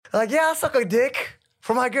Like, yeah, I'll suck a dick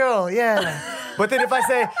for my girl, yeah. But then if I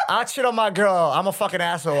say, I'll shit on my girl, I'm a fucking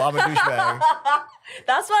asshole, I'm a douchebag.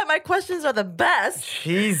 That's why my questions are the best.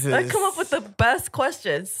 Jesus. I come up with the best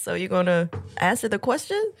questions. So you going to answer the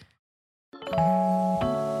question?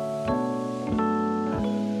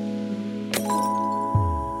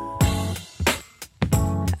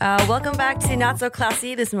 Welcome back to Not So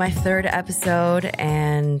Classy. This is my third episode,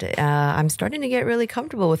 and I'm starting to get really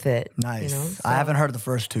comfortable with it. Nice. You know, so. I haven't heard the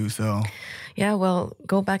first two, so. Yeah, well,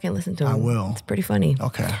 go back and listen to them. I will. It's pretty funny.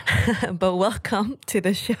 Okay. But welcome to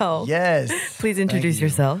the show. Yes. Please introduce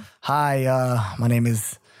yourself. Hi, my name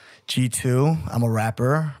is G2. I'm a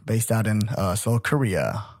rapper based out in Seoul,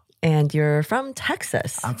 Korea. And you're from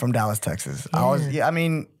Texas. I'm from Dallas, Texas. Yeah.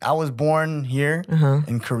 I was born here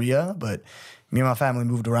in Korea, but me and my family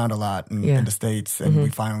moved around a lot in the States, and we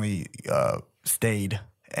finally stayed.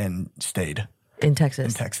 In Texas.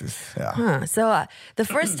 In Texas, yeah. Huh. So the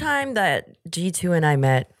first time that G2 and I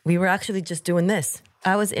met, we were actually just doing this.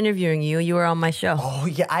 I was interviewing you. You were on my show. Oh,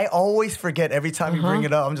 yeah. I always forget every time you bring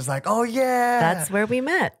it up. I'm just like, oh, yeah. That's where we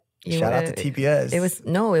met. Shout out to TPS. It was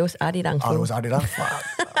Arirang. Oh, it was Arirang?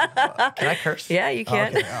 Fuck. Can I curse? Yeah, you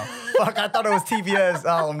can. Okay. Oh, fuck, I thought it was TPS.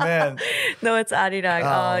 Oh, man. No, it's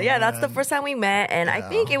Arirang. That's the first time we met. And I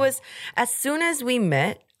think it was as soon as we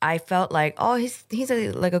met, I felt like, oh, he's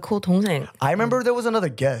like a cool 동생. I remember there was another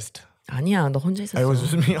guest. 아니야, 너 혼자 있었어. It was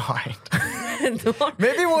just me.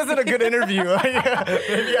 Maybe it wasn't a good interview.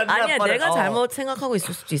 아니야, 내가 잘못 생각하고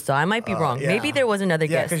있을 수도 있어. I might be wrong. Yeah. Maybe there was another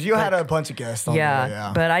guest. Yeah, because you had a bunch of guests on there.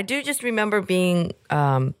 Yeah, but I do just remember being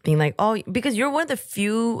like, oh, because you're one of the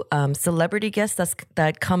few celebrity guests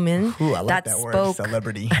that come in. Ooh, I like that word,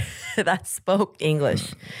 celebrity. That spoke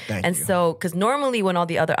English. Thank and you. so, because normally when all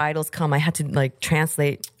the other idols come, I had to like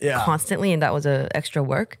translate constantly, and that was a extra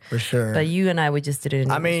work. For sure. But you and I, we just did it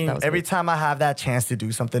in English. I mean, every time I have that chance to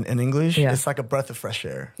do something in English, it's like a breath of fresh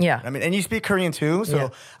air. Yeah. I mean, and you speak Korean too,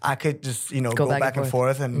 so I could just, go back and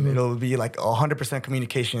forth, and it'll be like 100%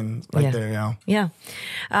 communication there, Yeah.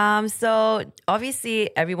 So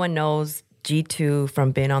obviously everyone knows G2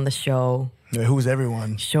 from being on the show. Yeah, who's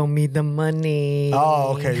everyone? Show me the money.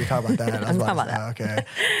 Oh, okay. You're talking about that. I'm talking about that. Okay.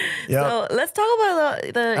 Yep. So let's talk about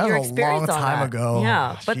your experience a long time ago.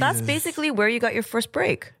 Yeah, but that's basically where you got your first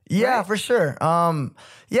break. Yeah, right? for sure.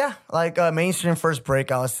 Like mainstream first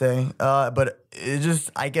break, I would say. But it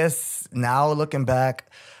just, I guess now looking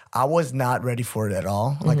back, I was not ready for it at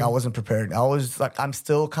all. Like I wasn't prepared. I was like, I'm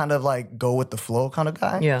still kind of like go with the flow kind of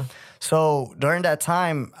guy. Yeah. So during that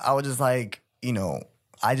time, I was just like,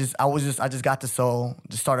 I just got to Seoul,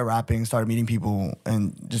 just started rapping, started meeting people,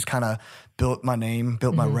 and just kind of built my name,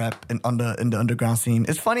 built my rep in the underground scene.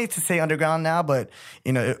 It's funny to say underground now, but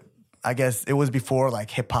I guess it was before like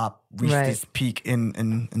hip hop reached this peak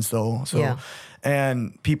in Seoul. So,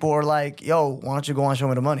 and people were like, "Yo, why don't you go on Show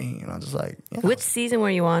Me the Money?" And I was just like, yeah. Which season were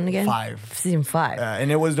you on again? 5. Season 5.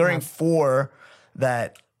 And it was during 4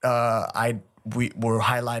 that we were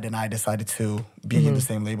highlighted, and I decided to be in the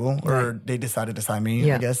same label, or they decided to sign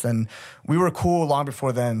me, I guess. And we were cool long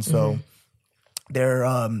before then. So they're,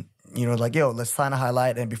 like, yo, let's sign a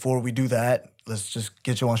highlight. And before we do that, let's just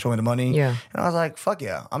get you on Showing the Money. Yeah. And I was like, fuck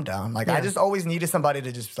yeah, I'm down. Like, I just always needed somebody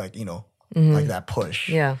to just like, like that push.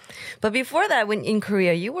 Yeah. But before that, when in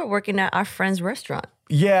Korea, you were working at our friend's restaurant.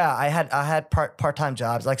 Yeah, I had part-time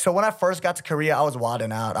jobs. Like, so when I first got to Korea, I was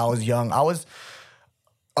wilding out. I was young. I was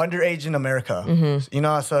underage in America,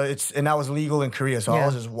 so and that was legal in Korea, so I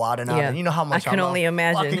was just wilding out. And you know how much I can only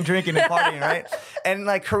imagine fucking drinking and partying, right? And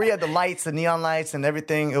like Korea, the lights, the neon lights, and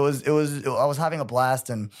everything. I was having a blast,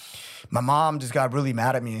 and my mom just got really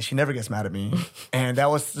mad at me, and she never gets mad at me, and that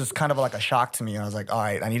was just kind of like a shock to me. I was like, all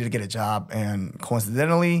right, I needed to get a job, and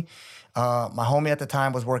coincidentally, my homie at the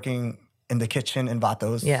time was working in the kitchen in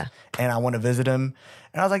Vatos, and I went to visit him,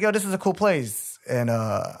 and I was like, yo, this is a cool place, and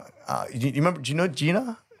you remember? Do you know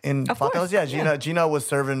Gina in Vatos? Yeah, Gina was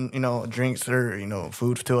serving drinks or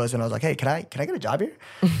food to us, and I was like, hey, can I get a job here?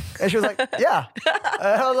 And she was like, yeah.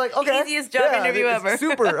 And I was like, okay, easiest job interview ever.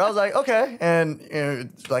 Super. I was like, okay,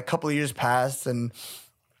 and like a couple of years passed, and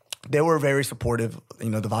they were very supportive. The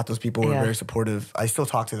Vatos people were very supportive. I still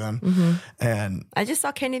talk to them. And I just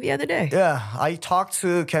saw Kenny the other day. Yeah, I talked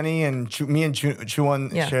to Kenny, and me and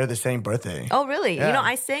Juwon share the same birthday. Oh, really? Yeah.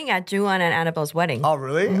 I sang at Juwon and Annabelle's wedding. Oh,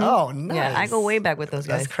 really? Oh, nice. Yeah, I go way back with those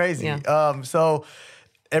guys. That's crazy. Yeah. So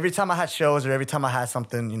every time I had shows or every time I had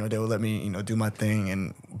something, they would let me, do my thing.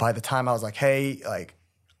 And by the time I was like, hey, like,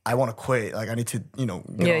 I want to quit. Like, I need to, get on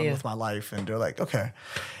with my life. And they're like, okay.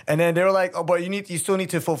 And then they were like, oh, but you still need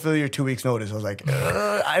to fulfill your 2 weeks notice. I was like, and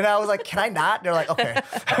I was like, can I not? They're like, okay.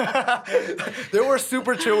 They were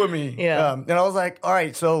super chill with me. Yeah. And I was like, all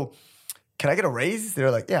right, so can I get a raise? They're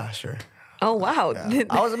like, yeah, sure. Oh, wow. Yeah.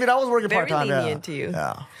 I was working Very part-time. lenient to you.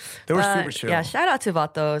 Yeah. They were super chill. Yeah, shout out to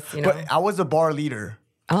Vatos, But I was a bar leader.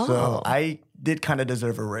 Oh. So I did kind of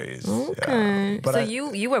deserve a raise. Okay. Yeah. But so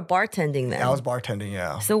you were bartending then? I was bartending,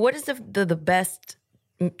 yeah. So what is the best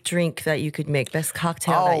drink that you could make, best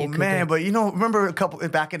cocktail that you could man, do? but remember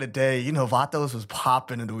back in the day, Vatos was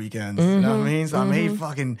popping in the weekends. You know what I mean? So I made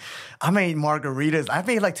margaritas. I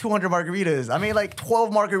made like 200 margaritas. I made like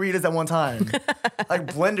 12 margaritas at one time. Like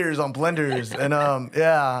blenders on blenders.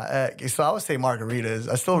 And so I would say margaritas.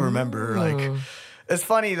 I still remember like it's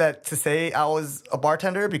funny that to say I was a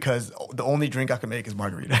bartender because the only drink I could make is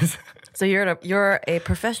margaritas. So you're a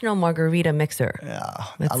professional margarita mixer. Yeah.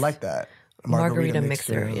 I like that. Margarita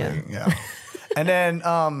mixer, yeah. And then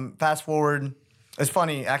fast forward, it's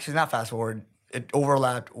funny, actually not fast forward, it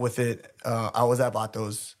overlapped with it. I was at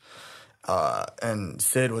Vatos, and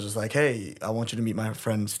Sid was just like, hey, I want you to meet my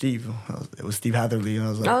friend Steve. It was Steve Hatherley. And I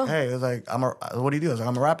was like, hey, I was like, what do you do? I was like,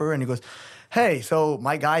 I'm a rapper. And he goes, hey, so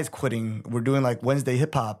my guy's quitting. We're doing like Wednesday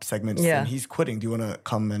hip hop segments, and he's quitting. Do you want to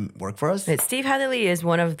come and work for us? Steve Hatherley is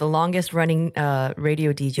one of the longest running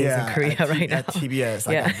radio DJs in Korea right now. At TBS,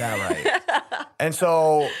 I got that right. And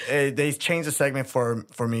so they changed the segment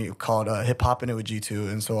for me called Hip Hop and It with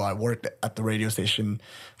G2. And so I worked at the radio station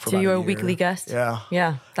for about a year. So you were a weekly guest? Yeah.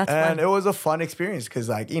 Yeah, that's fun. fun. And it was a fun experience because,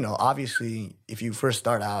 obviously, if you first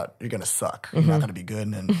start out, you're going to suck. You're not going to be good.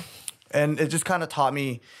 And it just kind of taught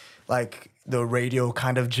me, like, the radio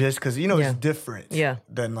kind of gist because it's different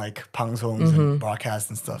than like 방송s and broadcasts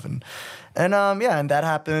and stuff and that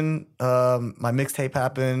happened. My mixtape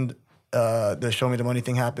happened. The Show Me the Money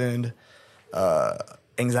thing happened.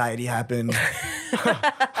 Anxiety happened.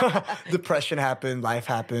 Depression happened. Life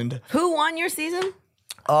happened. Who won your season?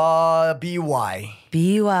 BY. BY.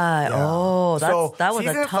 Yeah. Oh, that was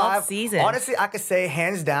a tough season. Honestly, I could say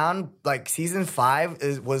hands down, like season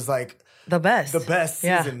 5 was like the best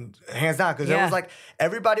season, hands down, because it was like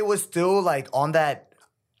everybody was still like on that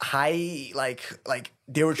high, like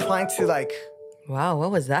they were trying to like. Wow,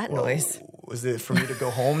 what was that noise? Was it for me to go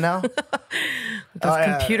home now? Those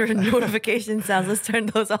computer notification sounds. Let's turn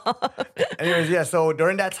those off. Anyways, so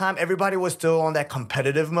during that time, everybody was still on that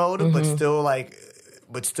competitive mode, but still like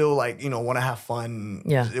want to have fun.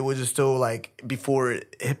 Yeah, it was just still like before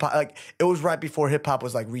hip hop. Like it was right before hip hop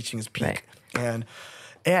was like reaching its peak, right. And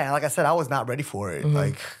like I said, I was not ready for it.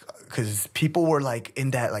 Like, because people were like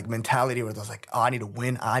in that like mentality where I was like, oh, I need to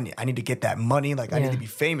win. I need to get that money. Like, I need to be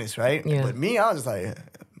famous, right? Yeah. But me, I was just like,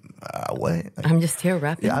 what? Like, I'm just here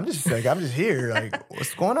rapping. Yeah, I'm just here. Like,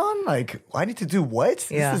 what's going on? Like, I need to do what?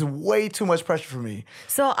 Yeah. This is way too much pressure for me.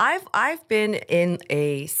 So I've been in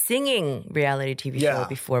a singing reality TV show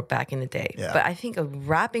before back in the day. Yeah. But I think a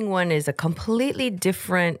rapping one is a completely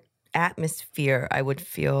different atmosphere, I would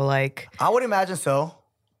feel like. I would imagine so.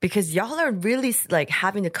 Because y'all are really like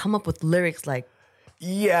having to come up with lyrics like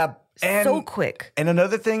so quick. And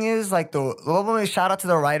another thing is like shout out to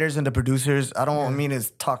the writers and the producers. I don't mean to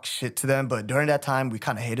talk shit to them, but during that time we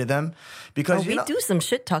kind of hated them because we do some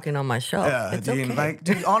shit talking on my show. Yeah, it's okay. Like,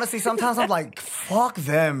 dude, honestly, sometimes I'm like, fuck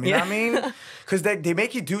them. You know what I mean? Because they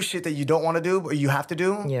make you do shit that you don't want to do, but you have to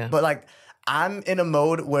do. Yeah. But like, I'm in a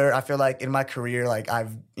mode where I feel like in my career, like I've,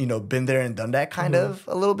 been there and done that kind of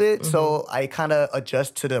a little bit. So I kind of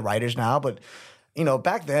adjust to the writers now. But,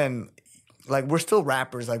 back then, like we're still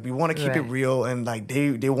rappers. Like we want to keep it real. And like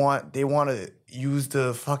they want to use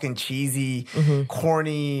the fucking cheesy,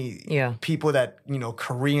 corny people that,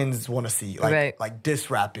 Koreans want to see. Like diss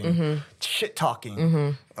rapping, shit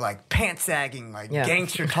talking, like pants sagging, like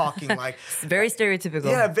gangster talking. Like it's very stereotypical.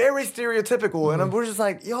 Yeah, very stereotypical. And we're just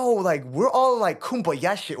like, yo, like we're all like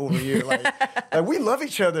kumbaya shit over here. Like we love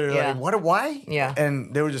each other. Yeah. Like why? Yeah.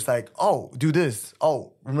 And they were just like, oh, do this.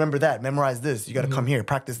 Oh, remember that. Memorize this. You got to come here,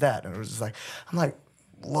 practice that. And it was just like, I'm like,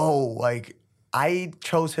 whoa, like I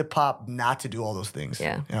chose hip hop not to do all those things.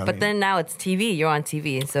 Yeah. You know but then now it's TV. You're on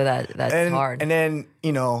TV, so that's hard. And then,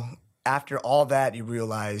 after all that, you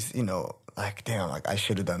realize, like, damn, like I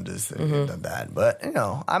should have done this and done that. But,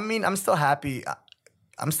 I mean, I'm still happy.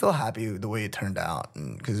 I'm still happy with the way it turned out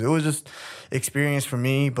because it was just experience for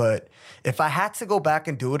me. But if I had to go back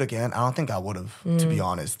and do it again, I don't think I would have, to be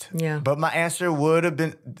honest. Yeah. But my answer would have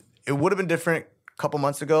been different a couple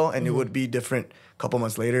months ago, and it would be different a couple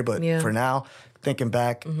months later. But for now, thinking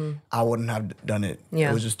back, I wouldn't have done it.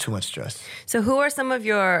 Yeah. It was just too much stress. So who are some of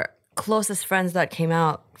your closest friends that came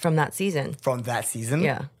out from that season? From that season?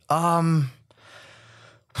 Yeah.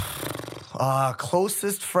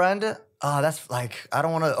 Closest friend? That's like, I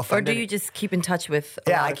don't want to offend. Or do you just keep in touch with a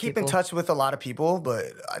Yeah, lot I of keep people? in touch with a lot of people, but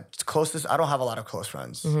closest, I don't have a lot of close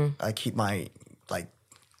friends. Mm-hmm. I keep my like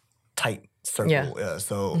tight circle. Yeah.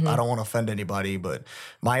 So Mm-hmm. I don't want to offend anybody, but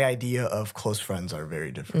my idea of close friends are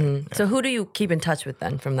very different. Mm. So who do you keep in touch with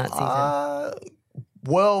then from that season?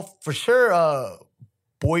 Well, for sure,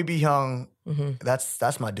 Boy Bi Hyung, Mm-hmm.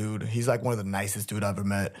 that's my dude. He's like one of the nicest dude I've ever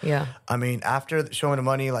met. Yeah. I mean, after showing the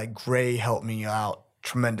money, like Gray helped me out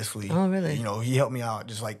tremendously. Oh, really? You know, he helped me out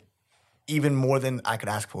just like even more than I could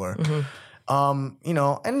ask for. Mm-hmm. You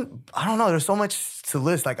know, and I don't know, there's so much to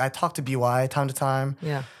list. Like I talk to BY time to time.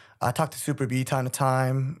 Yeah. I talk to Super B time to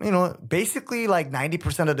time. You know, basically like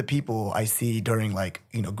 90% of the people I see during like,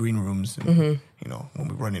 you know, green rooms and, you know, when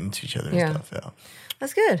we run into each other and Yeah. stuff. Yeah.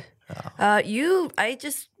 That's good. I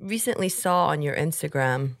just recently saw on your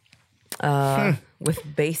Instagram with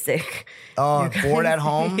Basic. Bored at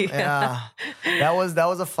home. Yeah. Yeah. That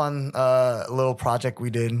was a fun little project we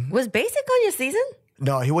did. Was Basic on your season?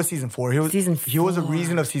 No, he was season 4. He was He was a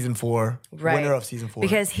reason of season 4. Right. Winner of season 4.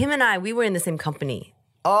 Because him and I, we were in the same company.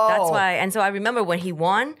 oh, That's why. And so I remember when he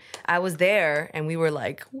won, I was there and we were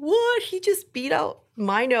like, what? He just beat out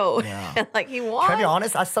Mino. Yeah. And like he won. Can I be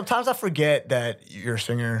honest? Sometimes I forget that you're a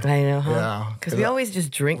singer. I know, huh? Yeah. Because we always just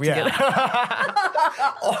drink Yeah. together.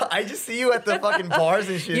 Oh, I just see you at the fucking bars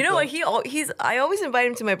and shit. You know though. what? I always invite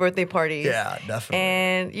him to my birthday parties. Yeah, definitely.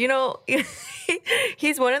 And you know,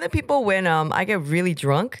 he's one of the people when I get really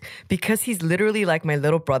drunk because he's literally like my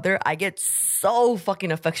little brother. I get so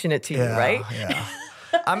fucking affectionate to you, yeah, right? Yeah.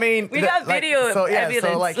 I mean, We got video so, yeah,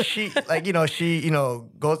 evidence. So like she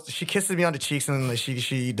goes, she kisses me on the cheeks and like,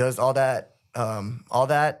 she does all that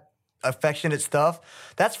affectionate stuff.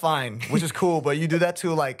 That's fine, which is cool. But you do that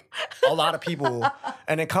to like a lot of people,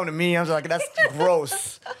 and then come to me. I'm just like, that's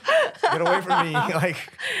gross. Get away from me. Like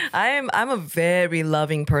I'm a very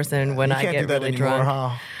loving person when you I can't get do that really anymore,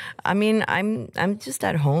 drunk. huh? I mean, I'm just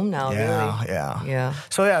at home now, Yeah, really. yeah, Yeah.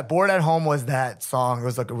 So yeah, "Bored at Home" was that song. It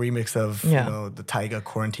was like a remix of Yeah. you know the Tyga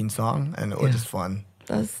quarantine song, and it was just fun.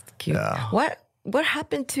 That's cute. Yeah. What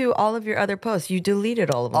happened to all of your other posts? You deleted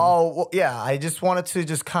all of them. Oh well, yeah, I just wanted to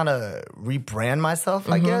just kind of rebrand myself,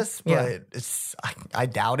 I guess. But Yeah. I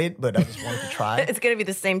doubt it. But I just wanted to try. It's gonna be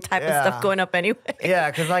the same type of Yeah. stuff going up anyway. Yeah,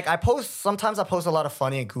 because like sometimes I post a lot of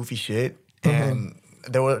funny and goofy shit, and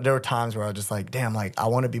there were times where I was just like, damn, like I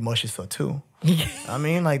want to be mushy so too. I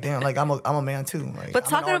mean, like damn, like I'm a man too. Like, But I'm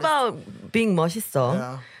an talking artist. about being 멋있어,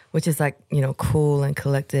 Yeah. which is like, you know, cool and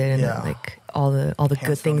collected and Yeah. like all the good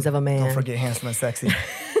Handsome. things of a man. Don't forget handsome and sexy.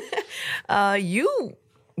 You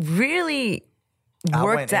really I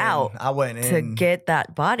worked went in. out I went to in. get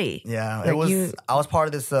that body. Yeah, Like it was. you- I was part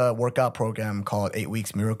of this workout program called 8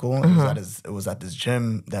 Weeks Miracle. It was at this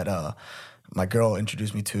gym that my girl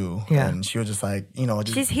introduced me to, Yeah. and she was just like, you know,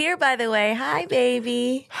 just She's here, by the way. Hi,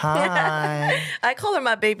 baby. hi. I call her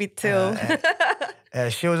my baby too.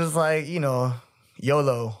 And she was just like, you know,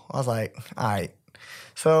 YOLO. I was like, all right.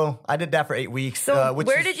 So I did that for 8 weeks. So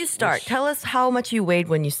where did you start? Tell us how much you weighed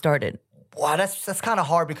when you started. Wow, that's kind of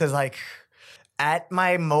hard because like at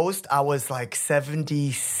my most I was like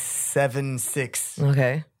 77.6.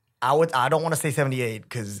 Okay. I don't want to say 78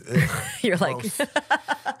 because You're like,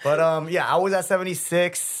 But yeah, I was at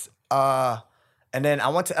 76. And then I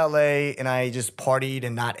went to LA and I just partied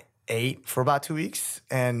and not ate for about 2 weeks.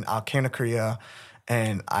 And I came to Korea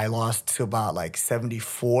and I lost to about like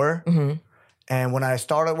 74. And when I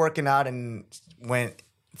started working out and went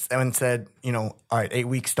and said, you know, all right, 8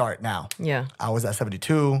 weeks start now. yeah. I was at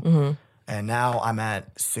 72. And now I'm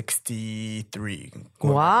at 63.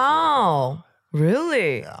 Wow.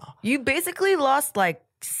 Really? Yeah. You basically lost like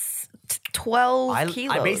 12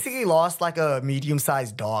 kilos. I basically lost like a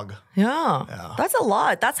medium-sized dog. Yeah. That's a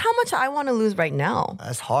lot. That's how much I want to lose right now.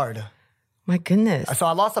 That's hard. My goodness. So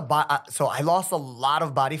I lost a lot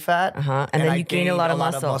of body fat. And then I you gained a lot of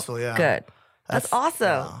muscle. Yeah. Good. That's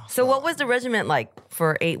awesome. yeah, so what was the regimen like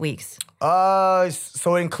for 8 weeks?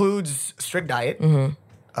 So it includes strict diet. And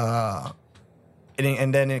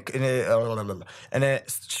then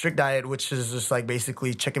strict diet, which is just like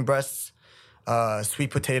basically chicken breasts,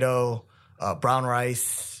 sweet potato, brown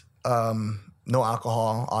rice, no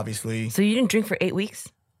alcohol, obviously. So you didn't drink for 8 weeks?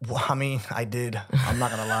 Well, I mean, I did. I'm not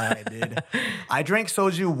gonna lie, I did. I drank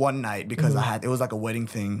soju one night because it was like a wedding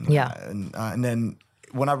thing. Yeah. And then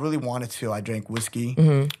when I really wanted to, I drank whiskey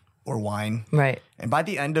or wine. Right. And by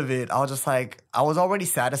the end of it, I was just like, I was already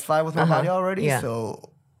satisfied with my body already. Yeah. So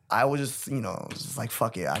I was just, just like,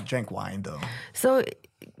 fuck it. I drank wine, though. So,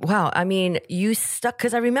 wow. I mean, you stuck,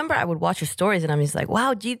 because I remember I would watch your stories and I'm just like,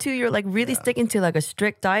 wow, G2, you're like really sticking to like a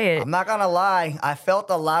strict diet. I'm not gonna lie. I felt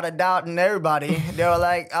a lot of doubt in everybody. They were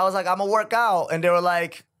like, I was like, I'm gonna work out. And they were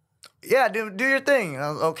like, yeah, do your thing. And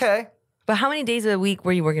I was okay. But how many days a week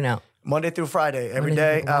were you working out? Monday through Friday, every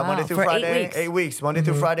day. Wow. Monday through For Friday, 8 weeks. 8 weeks. Monday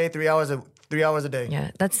through Friday, 3 hours a day. Yeah,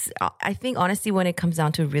 I think honestly, when it comes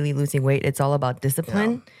down to really losing weight, it's all about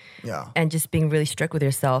discipline. Yeah. And just being really strict with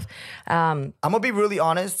yourself. I'm gonna be really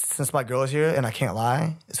honest, since my girl is here, and I can't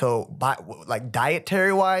lie. So, like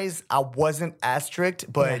dietary wise, I wasn't as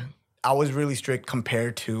strict, but I was really strict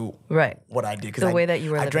compared to what I did. The way that you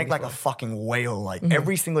were I living drank like a before. fucking whale, like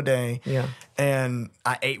every single day. Yeah. And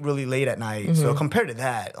I ate really late at night. So compared to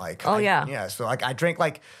that, like, yeah. So like I drank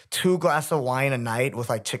like 2 glasses of wine a night with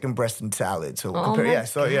like chicken breast and salad. So my God.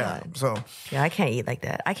 So Yeah, I can't eat like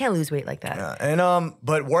that. I can't lose weight like that. yeah. And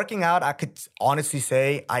but working out, I could honestly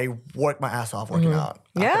say I worked my ass off working out.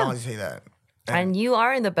 I Yeah. can honestly say that. And you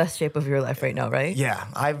are in the best shape of your life right now, right? Yeah,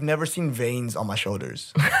 I've never seen veins on my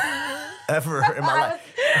shoulders. Ever in my life.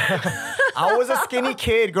 I was a skinny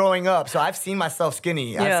kid growing up, so I've seen myself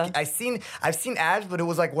skinny. Yeah. I've seen abs, but it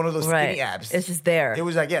was like one of those skinny abs. It's just there. It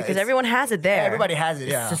was like, because everyone has it there. Everybody has it,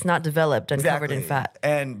 yeah. It's just not developed and covered in fat.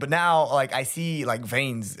 But now, like, I see like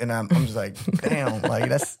veins, and I'm just like, damn, like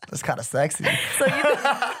that's kind of sexy.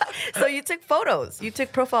 So you took photos. You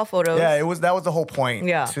took profile photos. Yeah, that was the whole point.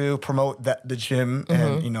 Yeah. To promote the gym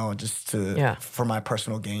and just for my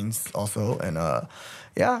personal gains also, and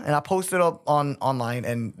and I posted up online,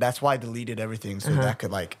 and that's why I deleted everything so that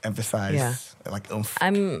could like emphasize like oomph.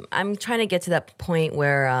 I'm trying to get to that point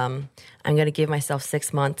where I'm gonna give myself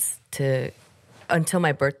 6 months until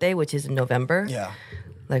my birthday, which is in November. Yeah.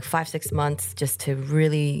 Like 5-6 months just to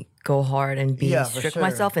really go hard and be strict with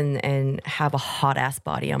myself and have a hot ass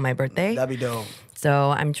body on my birthday. That'd be dope.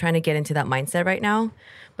 So I'm trying to get into that mindset right now,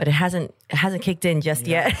 but it hasn't kicked in just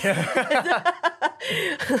yet.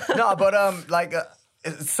 No, but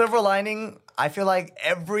silver lining, I feel like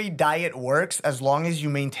every diet works as long as you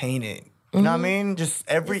maintain it. You know what I mean? Just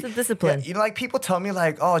It's a discipline. Yeah, like people tell me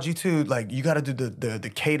like, oh, G2, like you got to do the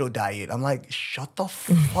keto diet. I'm like, shut the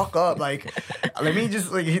fuck up. Like, let me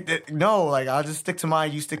just I'll just stick to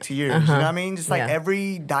mine. You stick to yours. You know what I mean? Just like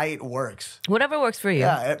every diet works. Whatever works for you.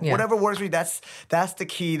 Yeah, whatever works for you. That's the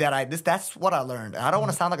key that's what I learned. And I don't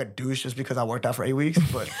want to sound like a douche just because I worked out for 8 weeks,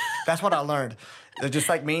 but that's what I learned. Just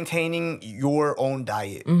like maintaining your own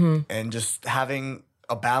diet and just having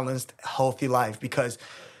a balanced, healthy life, because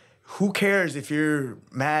who cares if you're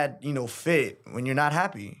mad, fit when you're not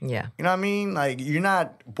happy? Yeah. You know what I mean? Like, you're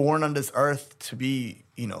not born on this earth to be,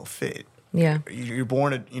 fit. Yeah. You're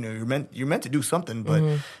born to, you're meant to do something, but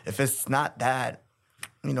if it's not that,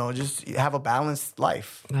 just have a balanced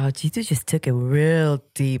life. Wow, G2 just took it real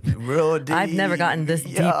deep. Real deep. I've never gotten this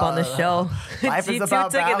deep on the show. Life is G2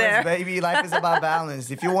 about took it there. balance, baby. Life is about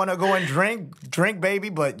balance. If you want to go and drink, baby,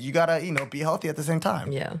 but you gotta, be healthy at the same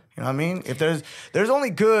time. Yeah. You know what I mean? If there's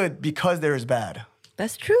only good because there is bad.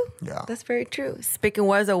 That's true. Yeah. That's very true. Speaking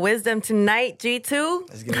words of wisdom tonight, G2.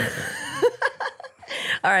 Let's get it.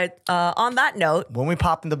 All right. On that note, When we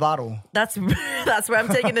pop in the bottle. that's where I'm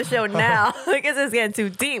taking the show now because it's getting too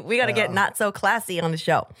deep. We got to get not so classy on the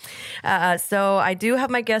show. So I do have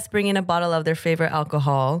my guests bring in a bottle of their favorite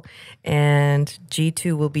alcohol, and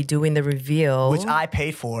G2 will be doing the reveal. Which I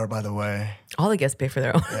paid for, by the way. All the guests pay for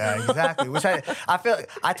their own. Yeah, exactly. Which I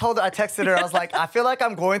texted her, I was like, I feel like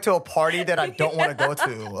I'm going to a party that I don't want to go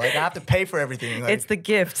to. Like, I have to pay for everything. Like, It's the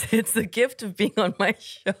gift. It's the gift of being on my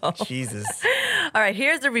show. Jesus. All right,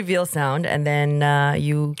 here's the reveal sound, and then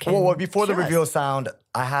you can. Well, before the show us. reveal sound,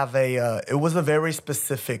 I have it was a very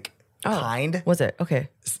specific kind. Was it? Okay.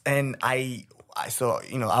 And I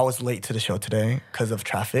was late to the show today because of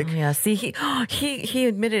traffic. Yeah, see, he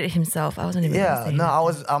admitted it himself. I wasn't even gonna say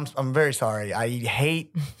anything. I'm very sorry. I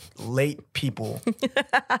hate late people.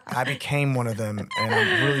 I became one of them, and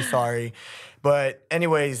I'm really sorry. But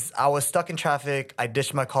anyways, I was stuck in traffic. I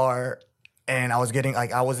ditched my car, and I was getting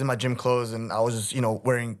I was in my gym clothes, and I was just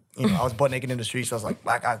wearing I was butt naked in the streets. So I was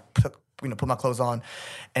like, I put my clothes on,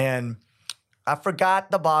 and I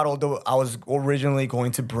forgot the bottle that I was originally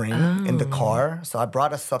going to bring in the car, so I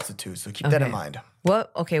brought a substitute. So keep that in mind.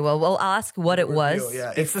 What? Okay, well, I'll ask what it was.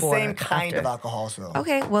 Yeah, it's the before, same kind after. of alcohol. So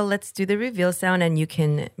Okay, well, let's do the reveal sound, and you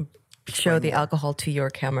can show the alcohol to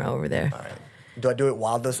your camera over there. all right. Do I do it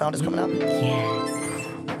while the sound is coming out? Yes.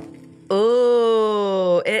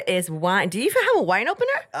 Ooh, it is wine. Do you even have a wine opener?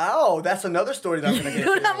 Oh, that's another story that I'm gonna get. You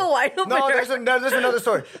don't to. have a wine opener? No, there's another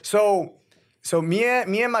story. So me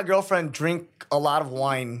and my girlfriend drink a lot of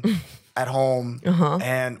wine at home,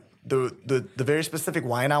 and the very specific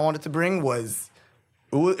wine I wanted to bring was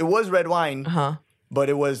it was red wine, but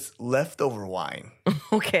it was leftover wine.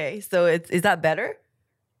 Okay, so is that better?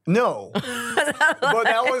 No, but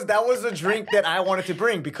that was a drink that I wanted to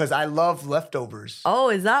bring because I love leftovers. Oh,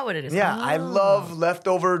 is that what it is? Yeah, Oh. I love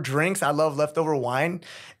leftover drinks. I love leftover wine.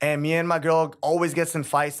 And me and my girl always gets in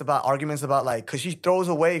arguments about like, because she throws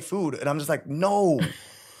away food. And I'm just like, no.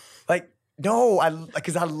 No,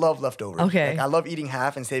 because I love leftovers. Okay. Like, I love eating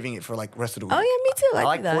half and saving it for like rest of the week. Oh, yeah, me too. I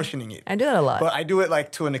like do that. portioning it. I do that a lot. But I do it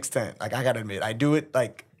like to an extent. Like I gotta admit, I do it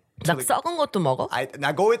like. 막 썩은 것도 먹어? I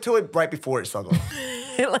go into it right before it's 썩어.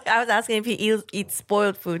 Like, I was asking if he eats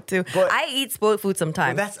spoiled food too. But- I eat spoiled food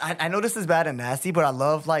sometimes. I know this is bad and nasty, but I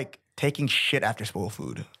love like taking shit after spoiled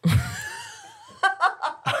food.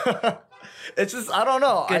 It's just I don't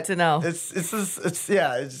know. Good to know. It's and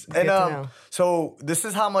to know. So this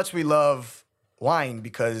is how much we love wine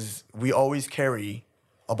because we always carry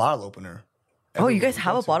a bottle opener. Oh, you guys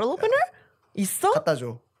have a bottle opener? 있어? 갖다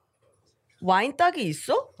줘. 와인 딱이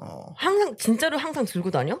있어? 항상 진짜로 항상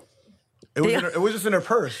들고 다녀? It was just in her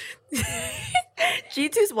purse.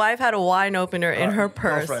 G2's wife had a wine opener in her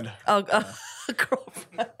purse. Girlfriend. Oh,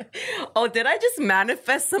 girlfriend. Oh, did I just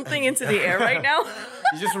manifest something into the air right now?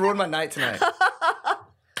 You just ruined my night tonight.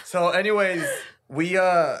 So, anyways, we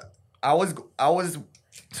were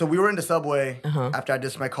in the subway after I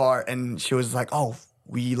ditched my car, and she was like, "Oh,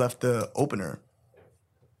 we left the opener."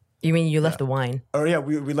 You mean you left the wine? Or yeah,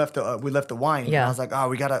 we left the wine. Yeah. And I was like,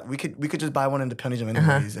 we could just buy one in the 편의점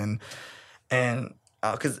anyways, and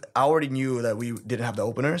because I already knew that we didn't have the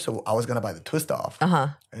opener, so I was gonna buy the twist off.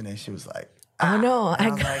 And then she was like, Oh no! I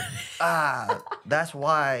was like, that's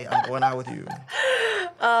why I'm going out with you.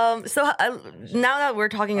 So now that we're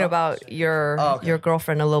talking about your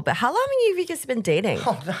girlfriend a little bit, how long have you guys been dating?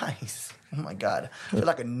 Oh, nice. Oh my god, I feel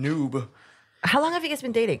like a noob. How long have you guys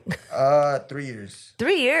been dating? 3 years.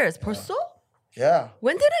 3 years. 벌써? Yeah.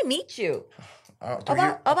 When did I meet you?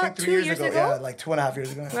 About 2 years ago? Yeah, like 2.5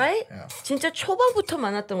 years ago. Right? Yeah. 진짜 초반부터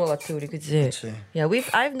만났던 것 같아 우리, 그치? 그치. Yeah,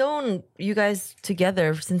 I've known you guys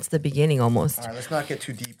together since the beginning almost. All right, let's not get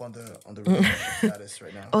too deep on the relationship status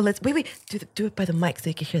right now. Oh, let's wait. Do it by the mic so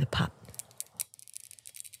you can hear the pop.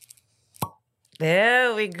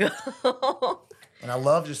 There we go. And I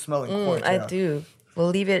love just smelling cork. I yeah. do. We'll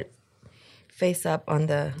leave it face up on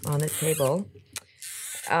the table.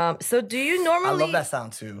 So do you normally? I love that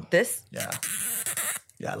sound too. This?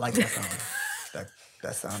 Yeah, I like that sound.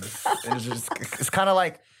 that sound it's kind of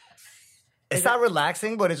like it's not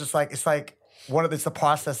relaxing, but it's like it's the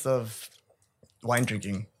process of wine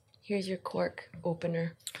drinking. Here's your cork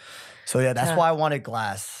opener. So yeah, that's why I wanted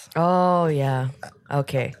glass. Oh yeah.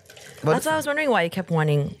 Okay. But That's why I was wondering why you kept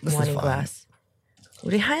wanting This is fine. glass.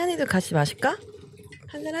 우리 하연이도 같이 마실까?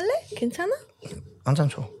 한잔 할래? 괜찮아? 한 잔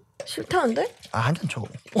줘. 싫다는데? 한 잔 줘.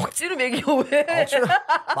 억지로 먹여 왜?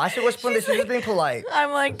 마시고 싶은데 she's just being polite.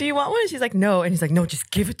 I'm like, do you want one? She's like, no. And he's like, no, just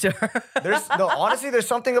give it to her. Honestly, there's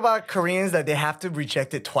something about Koreans that they have to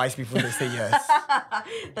reject it twice before they say yes.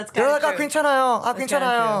 That's They're kind like, of true. 괜찮아요. That's kinda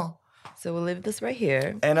괜찮아요. So we'll leave this right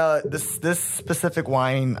here. And this specific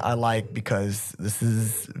wine I like because this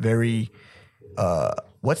is very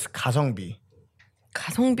what's 가성비?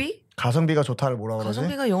 가성비? 가성비가 좋다를 뭐라고 그러지?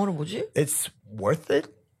 가성비가 영어로 뭐지? It's worth it.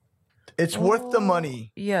 It's worth the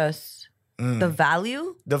money. Yes. The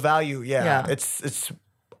value? The value, yeah. Yeah. It's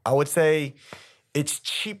I would say it's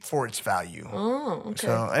cheap for its value. Oh, okay.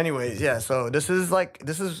 So anyways, yeah, so this is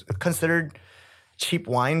considered cheap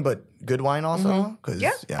wine but good wine also. 'Cause,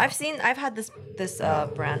 Yeah. I've had this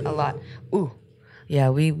brand a lot. Ooh. Yeah,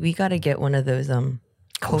 we gotta get one of those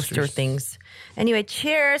coaster Coasters. things. Anyway,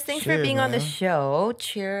 cheers. Thanks for Cheers, being on the man. show.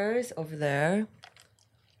 Cheers over there.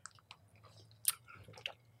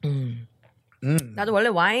 나도 원래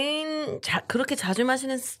와인 그렇게 자주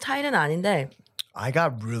마시는 스타일은 아닌데. I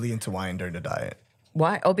got really into wine during the diet.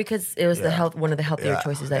 Why? Oh, because it was one of the healthier Yeah,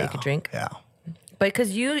 choices that you yeah, could drink. Yeah. But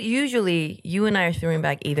because you and I are throwing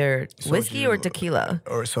back either whiskey or tequila.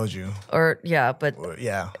 Or soju. But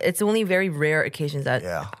Yeah. it's only very rare occasions that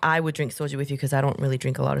Yeah. I would drink soju with you because I don't really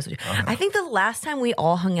drink a lot of soju. I think the last time we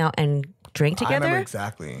all hung out and drank I remember together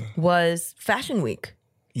exactly. was Fashion Week.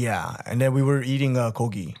 Yeah, and then we were eating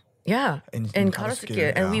gogi. Yeah, In in Karasuke,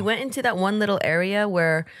 Karasuke. And we yeah. went into that one little area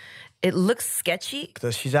where it looks sketchy. The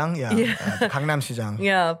시장, 강남 시장.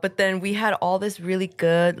 Yeah, but then we had all this really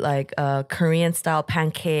good like Korean style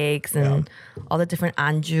pancakes and all the different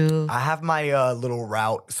anju. I have my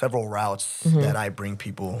several routes that I bring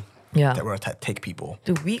people Yeah. that we're gonna take people.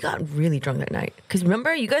 Dude, we got really drunk that night. Because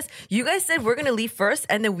remember, you guys said we're gonna leave first,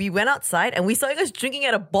 and then we went outside and we saw you guys drinking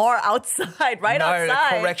at a bar outside,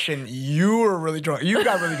 outside. Correction, you were really drunk. You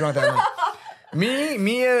got really drunk that night.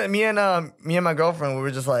 Me and my girlfriend, we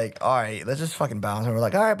were just like, all right, let's just fucking bounce. And we're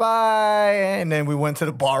like, all right, bye. And then we went to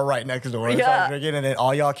the bar right next door and started drinking. And then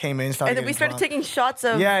all y'all came in, started. And then we started taking shots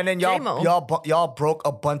of. Yeah, and then J-Mo. y'all broke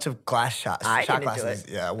a bunch of shot didn't glasses.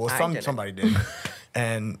 do it. Yeah, well, somebody did.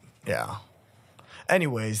 And yeah.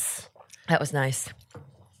 Anyways, that was nice.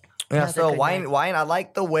 Yeah, so wine. I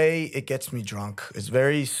like the way it gets me drunk. It's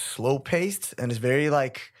very slow paced and it's very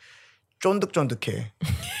like. 쫀득쫀득해.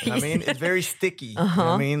 You know what I mean? It's very sticky. You know what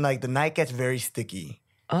I mean? Like the night gets very sticky.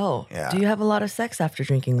 Oh. Yeah. Do you have a lot of sex after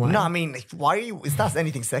drinking wine? No, I mean, why are you? It's not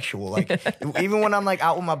anything sexual. Like even when I'm like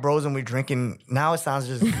out with my bros and we're drinking, now it sounds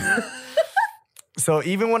just. So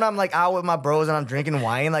even when I'm like out with my bros and I'm drinking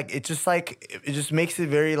wine, like it just makes it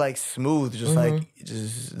very like smooth. Just like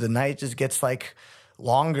the night just gets like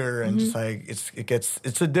longer and just like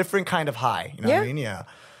it's a different kind of high. You know what I mean? Yeah.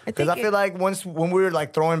 Because I feel like when we were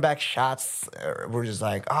like throwing back shots, we're just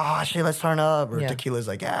like, oh shit, let's turn up. Or tequila's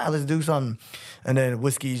like, yeah, let's do something. And then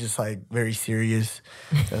whiskey's just like very serious.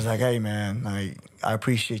 So it's like, hey man, like I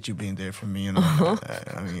appreciate you being there for me. And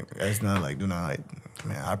I mean, it's not like, man,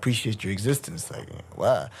 I appreciate your existence. Like,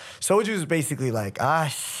 wow. Soju is basically like,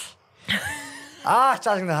 짜증나,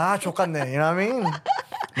 족같네. You know what I mean?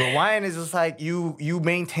 But wine is just like you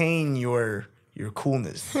maintain your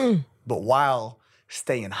coolness, but while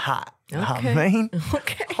staying hot. You know what I mean?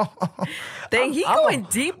 Okay. Dang, he going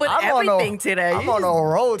deep with everything today. I'm on a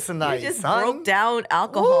road tonight, You just son. broke down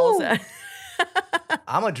alcohol.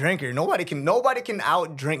 I'm a drinker. Nobody can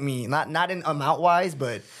out drink me. Not in amount wise,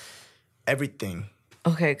 but everything.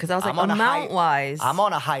 Okay, because I was like, amount wise. I'm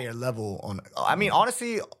on a higher level. I mean,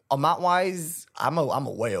 honestly, amount wise, I'm a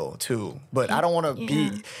whale too. But I don't want to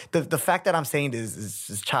be. The fact that I'm saying this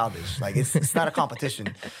is childish. Like it's not a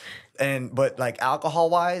competition. But like alcohol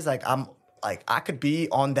wise, like I could be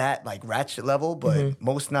on that like ratchet level, but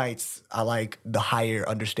most nights I like the higher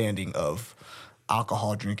understanding of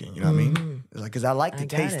alcohol drinking. You know what I mean? Like because I like to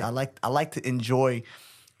taste. I like to enjoy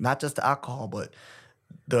not just the alcohol, but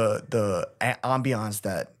the ambiance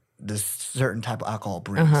that this certain type of alcohol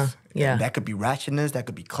brings. Yeah, and that could be ratchetness, that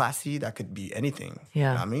could be classy, that could be anything. Yeah, you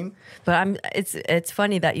know what I mean. But it's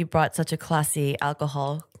funny that you brought such a classy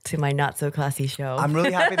alcohol to my not so classy show. I'm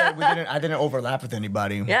really happy that I didn't overlap with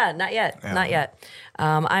anybody. Yeah, not yet. Yeah. Not yet.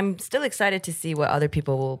 I'm still excited to see what other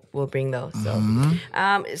people will bring though. So,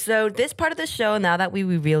 so this part of the show, now that we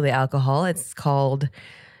reveal the alcohol, it's called.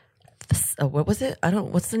 What was it?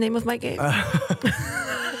 What's the name of my game?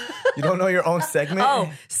 You don't know your own segment? Oh,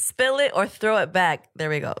 spill it or throw it back. There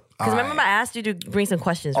we go. Because remember I asked you to bring some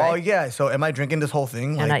questions, right? Oh yeah. So am I drinking this whole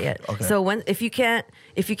thing? Yeah, not yet. Okay. So if you can't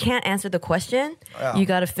answer the question, you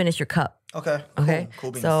got to finish your cup. Okay. Okay.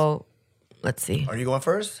 Cool beans. So let's see. Are you going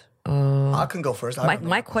first? I can go first.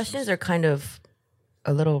 My questions are kind of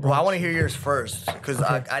a little. Well, I want to hear yours first because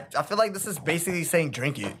I feel like this is basically saying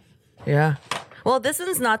drink it. Yeah. Well, this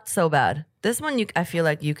one's not so bad. This one, I feel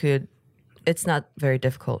like you could. It's not very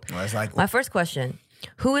difficult. Well, it's like, my first question: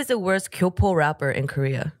 who is the worst Kyopo rapper in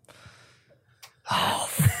Korea? Oh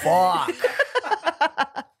fuck!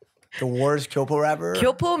 The worst Kyopo rapper.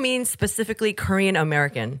 Kyopo means specifically Korean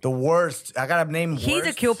American. The worst. I gotta name. He's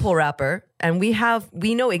a Kyopo rapper, and we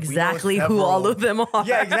know exactly who all of them are.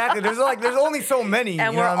 Yeah, exactly. There's only so many,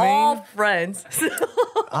 and you know we're what I mean? all friends.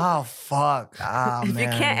 Oh fuck! Ah, if man. you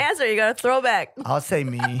can't answer, you gotta throw back. I'll say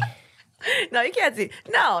me. No, you can't see.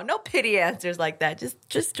 No pity answers like that.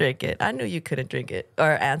 Just drink it. I knew you couldn't drink it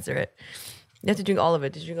or answer it. You have to drink all of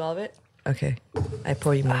it. Did you drink all of it? Okay. I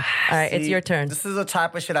pour you more. All right, it's your turn. This is the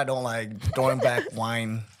type of shit I don't like. Throwing back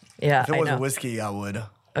wine. Yeah, if it was a whiskey, I would.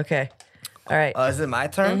 Okay. All right. Is it my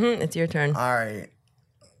turn? Mm-hmm. It's your turn. All right.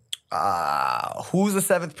 Who's the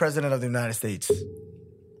 7th president of the United States?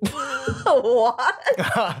 What?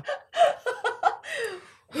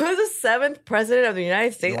 Who's the 7th president of the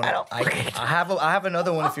United States? I have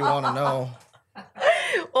another one if you want to know.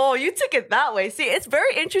 Oh, you took it that way. See, it's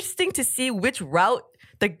very interesting to see which route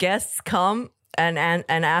the guests come and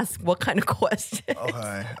ask what kind of question.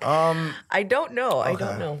 Okay. I don't know. Okay. I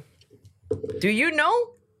don't know. Do you know?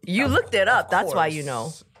 You looked it up. That's why you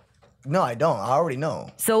know. No, I don't. I already know.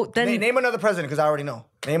 So then name another president because I already know.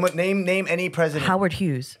 Name any president. Howard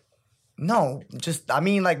Hughes. No,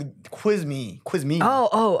 like quiz me.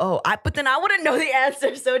 Oh. But then I wouldn't know the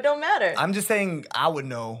answer, so it don't matter. I'm just saying I would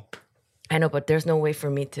know. I know, but there's no way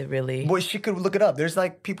for me to really. Well, she could look it up. There's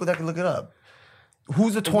like people that can look it up.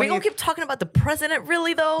 Who's the 20th? We don't keep talking about the president,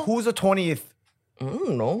 really, though. Who's the 20th I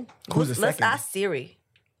don't know. Who's the Let's second? ask Siri.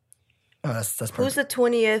 Oh, that's Who's perfect. the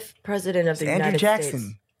 20th president of the Andrew United Jackson.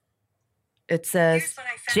 States? It says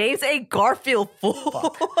James A. Garfield.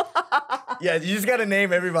 Fool. Yeah, you just gotta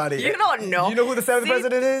name everybody. You don't know. You know who the 7th See?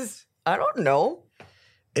 president is? I don't know.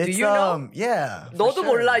 It's, you know? Yeah. for 너도 sure.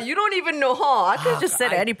 몰라. You don't even know, huh? I could have just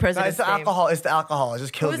said any No, president's it's the name. alcohol. It's the alcohol. It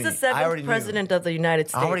just killed Who's me. the I 7th already president of the United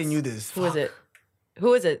States? I already knew this. Who is it?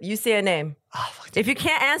 Who is it? You say a name. Fuck. If you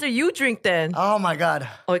can't answer, you drink then. Oh my God.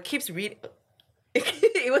 Oh, it keeps reading.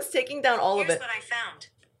 It was taking down all of it. Here's what I found.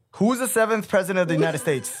 Who's the 7th president of the United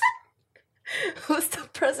States? Who's the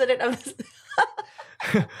president of this?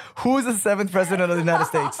 Who's the 7th president of the United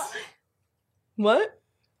States? What?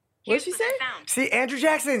 What did she Here's say? what I found. See, Andrew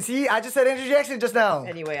Jackson. See, I just said Andrew Jackson just now.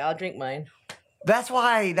 Anyway, I'll drink mine. That's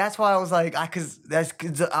why I was like, cause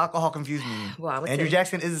the alcohol confused me. Wow, what's Andrew it?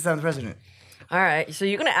 Jackson is the 7th president. All right, so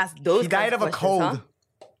you're gonna ask those. He died kinds of a questions, cold. Huh?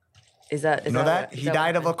 Is that? You know that? He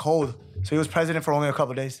died of a cold. So he was president for only a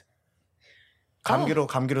couple of days. 감기로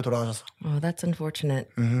돌아가셨어. Oh, that's unfortunate.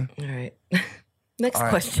 All right. Next All right,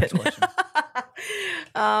 question. next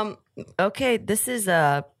question. Okay, this is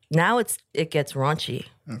now it gets raunchy.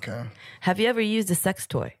 Okay. Have you ever used a sex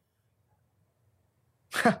toy?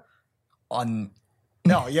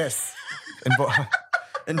 No, yes.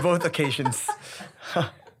 In both occasions.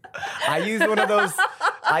 I use one of those.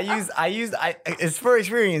 It's for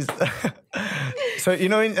experience. So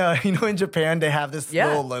in Japan they have this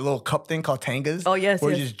Yeah. little cup thing called tangas. Oh, yes,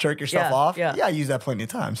 where yes. you just jerk yourself Yeah, off. yeah. I use that plenty of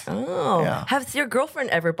times. Oh, Yeah. has your girlfriend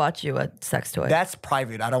ever bought you a sex toy? That's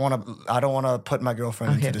private. I don't want to put my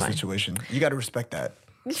girlfriend Okay, into this fine. situation. You got to respect that.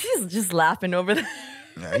 She's just laughing over there.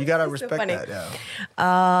 Yeah, you got to so respect funny. that.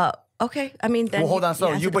 Yeah. Okay, I mean then. Well, hold on. So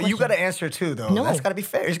answer the you got question. to answer too, though. No. That's got to be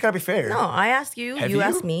fair. It's got to be fair. No, I ask you. Have you you?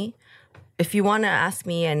 ask me. If you want to ask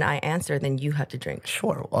me and I answer, then you have to drink.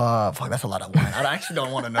 Sure. Fuck, that's a lot of wine. I actually don't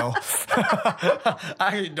want to know. I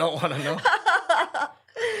actually don't want to know.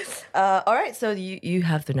 All right, so you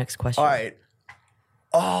have the next question. All right.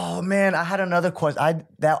 Oh man, I had another question.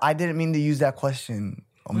 I didn't mean to use that question.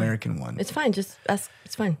 American one. It's fine. Just ask.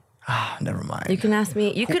 It's fine. Never mind. You can ask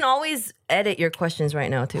me. You can always edit your questions right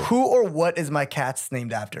now too. Who or what is my cats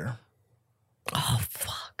named after? Oh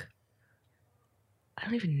fuck! I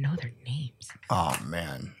don't even know their names. Oh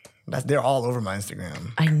man, they're all over my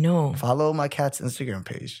Instagram. I know. Follow my cat's Instagram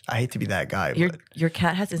page. I hate to be that guy, but Your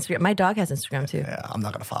cat has Instagram. My dog has Instagram too. yeah, I'm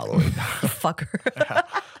not gonna follow it. Fuck her.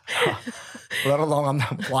 Let alone I'm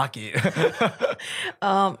not blocking it.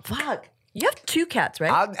 Fuck. You have 2 cats, right?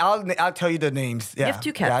 I'll tell you the names. Yeah, You have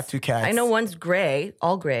 2 cats. Yeah, I have 2 cats. I know one's gray,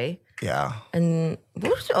 all gray. Yeah. And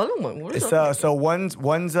what's the other one? What is It's the other so one's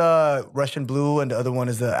Russian blue and the other one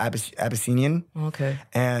is Abyssinian. one? Okay.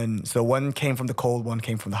 And so one came from the cold, one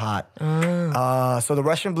came from the hot. So the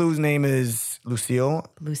Russian blue's name is Lucille,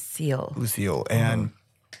 Lucille. and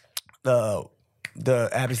the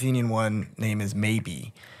Abyssinian one name is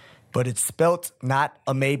Maybe, but it's spelt not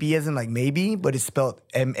a maybe as in like maybe, but it's spelled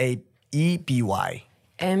Maeby.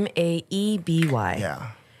 Maeby. Yeah,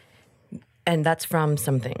 And that's from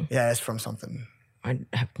something. yeah, it's from something. I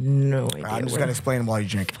have no idea. I'm just where. gonna explain while you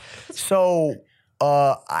drink. So,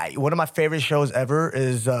 one of my favorite shows ever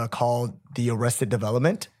is called The Arrested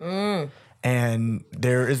Development, and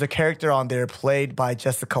there is a character on there played by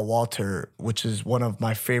Jessica Walter, which is one of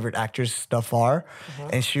my favorite actors thus far,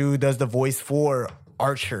 and she does the voice for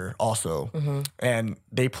Archer also, and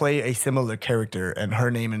they play a similar character, and her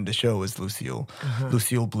name in the show is Lucille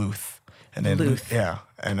Bluth, and then Bluth. yeah,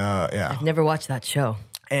 and yeah. Never watched that show.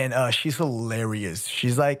 And she's hilarious.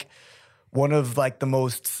 She's like one of like the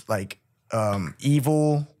most like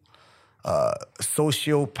evil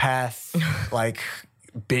sociopath like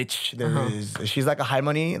bitch there is. She's like a high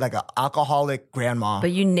money, like an alcoholic grandma.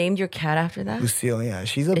 But you named your cat after that? Lucille, yeah,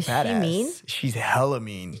 she's a Is she badass. mean? She's hella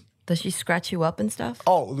mean. Does she scratch you up and stuff?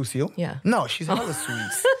 Oh, Lucille? Yeah. No, she's hella sweet.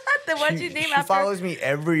 Then why'd you name she after? follows me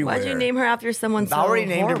everywhere. Why'd you name her after someone so I already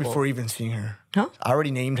named horrible? her before even seeing her. Huh? I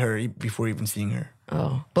already named her before even seeing her.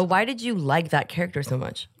 Oh, but why did you like that character so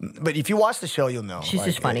much? But if you watch the show, you'll know. She's Like,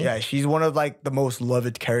 just funny? Yeah, she's one of like the most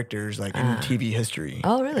loved characters like in TV history.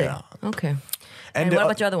 Oh, really? Yeah. Okay. And And the what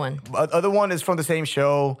about your other one? Other one is from the same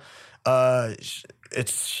show.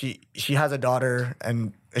 She has a daughter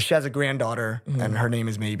and she has a granddaughter, and her name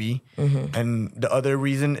is Maybe. And the other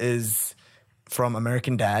reason is from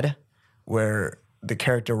American Dad, where the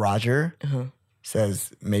character Roger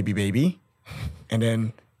says "maybe baby," and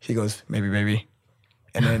then he goes "maybe baby,"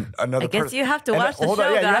 and then another. I guess you have to and watch the hold show,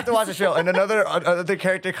 on, yeah, you guys. have to watch the show. And another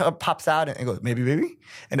character pops out and goes "maybe baby,"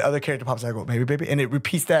 and the other character pops out and goes "maybe baby," and it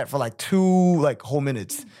repeats that for like 2 like whole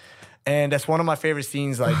minutes. And that's one of my favorite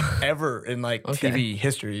scenes like ever in like TV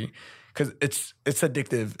history. Because it's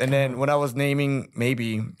addictive. And then when I was naming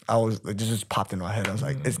Maybe, I was it just popped into my head. I was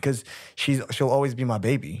like, it's because she'll always be my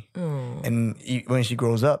baby. And when she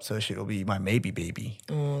grows up, so she'll be my maybe baby.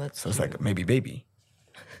 Oh, that's so it's like maybe baby.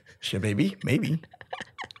 Is she a baby? Maybe.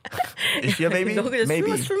 Is she a baby? 너 그냥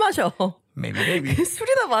Maybe. 술 마셔. Maybe baby.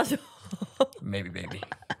 술이나 마셔. Maybe baby.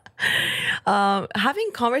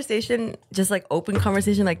 Having conversation, just like open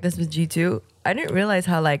conversation like this with G2, I didn't realize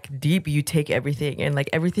how like deep you take everything and like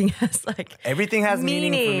everything has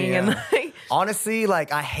meaning for me. and like honestly,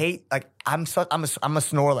 like I hate I'm a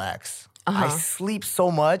Snorlax. I sleep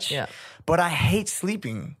so much, but I hate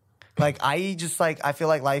sleeping. Like I feel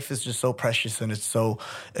like life is just so precious and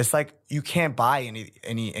it's like you can't buy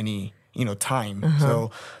any time.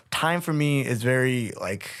 So time for me is very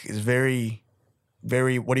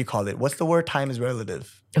very, what do you call it? What's the word? Time is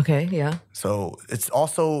relative. Okay, yeah. So it's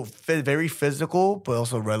also very physical, but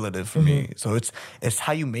also relative for me. So it's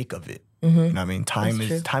how you make of it. You know what I mean?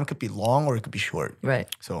 Time could be long or it could be short. Right.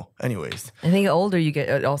 So anyways. I think the older you get,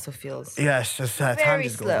 it also feels Yeah, it's just time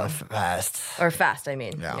just slow. goes fast. Or fast, I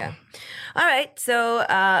mean. Yeah. All right, so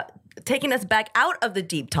taking us back out of the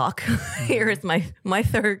deep talk, here is my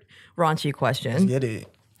third raunchy question. Let's get it.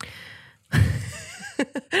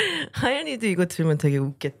 하연이도 이거 들으면 되게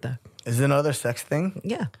웃겠다. Is it another sex thing?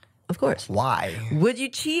 Yeah, of course. Why? Would you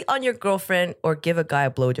cheat on your girlfriend or give a guy a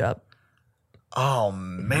blowjob? Oh,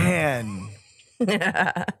 man.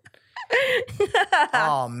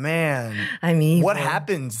 Oh, man. I mean, what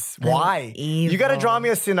happens? Why? evil. You got to draw me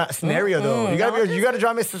a scenario, though. You got to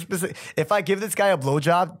draw me a specific. If I give this guy a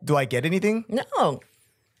blowjob, do I get anything? No.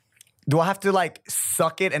 Do I have to like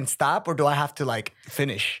suck it and stop, or do I have to like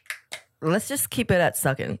finish? Let's just keep it at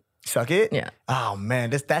sucking. Suck it? Yeah. Oh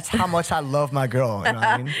man, that's how much I love my girl. You know what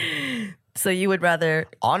I mean? So you would rather...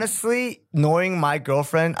 Honestly, knowing my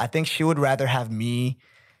girlfriend, I think she would rather have me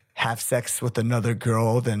have sex with another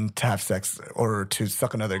girl than to have sex or to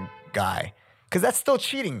suck another guy. Because that's still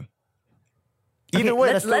cheating. Either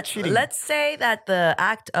way, that's still cheating. Let's say that the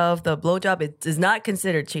act of the blowjob is not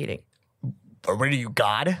considered cheating. Or what are you,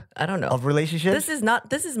 God? I don't know. Of relationships?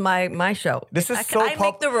 This is my show. This is I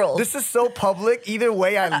make the rules. This is so public. Either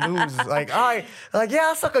way, I lose. Yeah,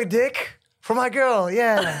 I'll suck a dick for my girl.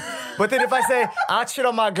 Yeah. But then if I say, I'll shit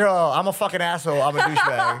on my girl, I'm a fucking asshole. I'm a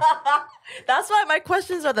douchebag. That's why my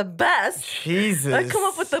questions are the best. Jesus. I come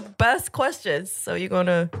up with the best questions. So you're going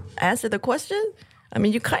to answer the question? I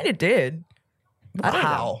mean, you kind of did.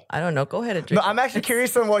 How? I don't know. Go ahead and drink. No, I'm actually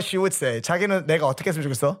curious on what she would say. 자기는 내가 어떻게 했으면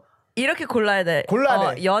좋겠어? 이렇게 골라야 돼.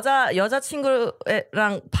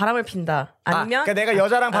 여자친구랑 바람을 핀다. 아니면 그러니까 내가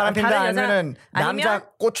여자랑 바람 핀다 다른 여자, 아니면은 남자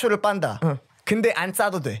고추를 빤다. 근데 안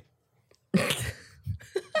싸도 돼.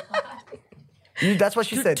 That's what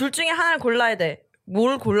she said. 둘 중에 하나를 골라야 돼.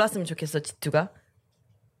 뭘 골랐으면 좋겠어, 지투가?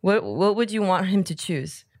 What would you want him to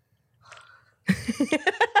choose?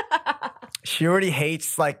 She already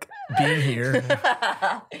hates like being here.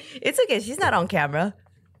 It's okay. She's not on camera.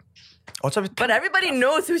 어차피 But everybody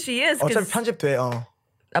knows who she is. 어차피 편집돼.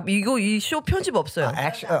 이거 이 쇼 편집 없어요.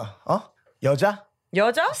 여자?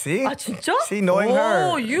 여자? See? 아 진짜? See, knowing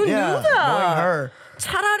her. Oh, you yeah, knew that. Knowing her.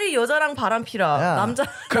 차라리 여자랑 바람 피라. Yeah.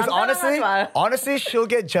 Because honestly, she'll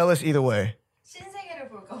get jealous either way. 신세계를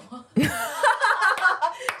볼까 봐.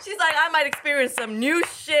 She's like, I might experience some new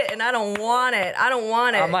shit and I don't want it.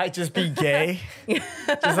 I might just be gay.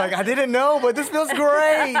 She's like, I didn't know, but this feels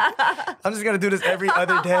great. I'm just gonna do this every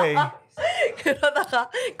other day.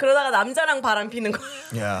 그러다가 남자랑 바람 피는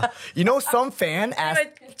거야. Yeah. You know, some fan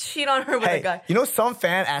asked. Cheat on her with a guy. You know, some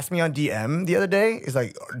fan asked me on DM the other day. It's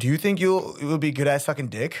like, do you think you will be good at sucking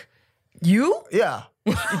dick? You? Yeah.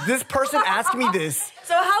 This person asked me this.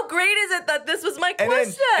 So how great is it that this was my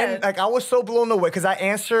question? And like I was so blown away because I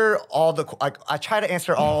answer I try to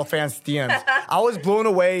answer all fans' DMs. I was blown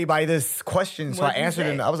away by this question, so I answered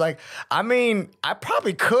it. And I was like, I mean, I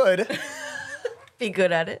probably could be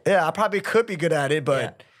good at it. Yeah, I probably could be good at it,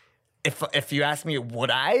 but if you ask me, would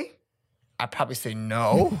I? I'd probably say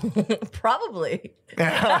no. Probably.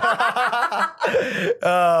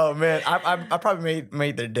 Oh man, I probably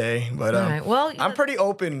made their day, but right. Well, I'm pretty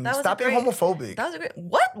open. Stop being homophobic. That was a great.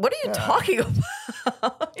 What are you talking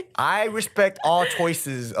about? I respect all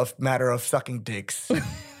choices of matter of sucking dicks.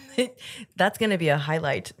 That's gonna be a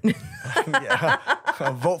highlight. Yeah,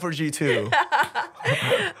 vote for G2.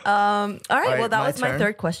 All right. Well, that was turn. my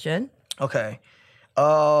third question. Okay.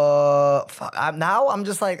 Now I'm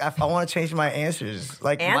just like I want to change my answers,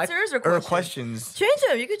 like answers or questions. Change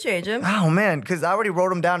them. You could change them. Oh man, because I already wrote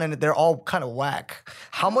them down and they're all kind of whack.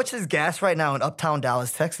 How much is gas right now in Uptown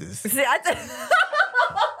Dallas, Texas? See,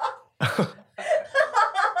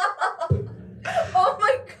 Oh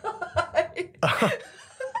my god.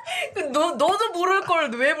 너도 모를 걸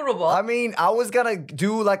왜 물어봐? I mean, I was gonna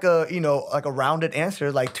do like a like a rounded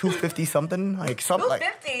answer, like 250 something, like something.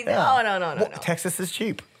 250? Like, No. Texas is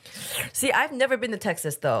cheap. See, I've never been to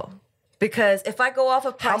Texas though. Because if I go off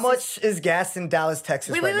of prices... How much is gas in Dallas,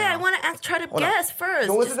 Texas Wait, now? I want to try to guess first.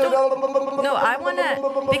 No, Just don't- no, I want to...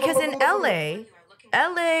 Because in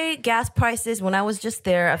LA gas prices, when I was just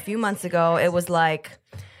there a few months ago, it was like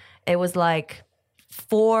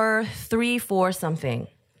 4 something.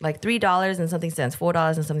 Like $3 and something cents,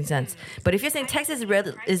 $4 and something cents. But if you're saying Texas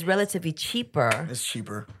is relatively cheaper... It's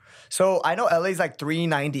cheaper. So I know LA's like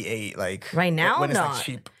 $3.98. Like right now, when it's no. like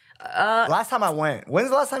cheap. Last time I went. When's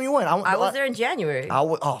the last time you went? I was there in January.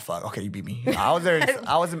 Oh fuck. Okay, you beat me. I was there.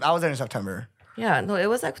 I was there in September. Yeah, no, it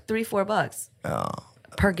was like $3-4 Oh.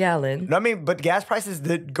 per gallon. No, I mean, but gas prices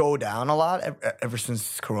did go down a lot ever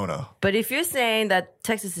since Corona. But if you're saying that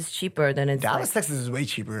Texas is cheaper, then it's Dallas, like, Texas is way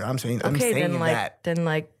cheaper. I'm saying then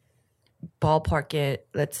like ballpark it.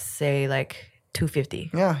 Let's say like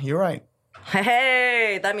 $2.50. Yeah, you're right.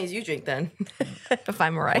 Hey, that means you drink then. If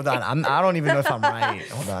I'm right. Hold on, I don't even know if I'm right.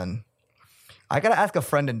 Hold on. I gotta ask a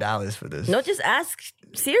friend in Dallas for this. No, just ask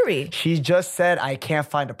Siri. She just said I can't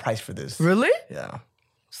find a price for this. Really? Yeah.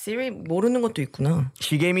 Siri 모르는 것도 있구나.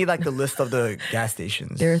 She gave me like the list of the gas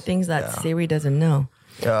stations. There are things that Siri doesn't know.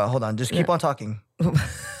 Hold on, just keep on talking.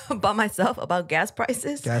 About myself, about gas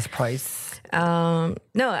prices. Gas price. No,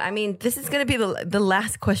 I mean, this is going to be the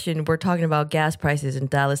last question. We're talking about gas prices in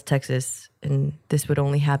Dallas, Texas, and this would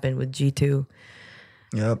only happen with G2.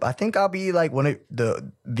 Yep, I think I'll be like one of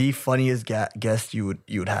the funniest guests you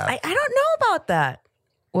would have. I don't know about that.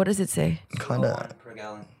 What does it say? Kind of 201 per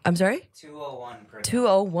gallon. I'm sorry? 201 per gallon.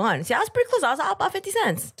 201. See, I was pretty close. I was out about 50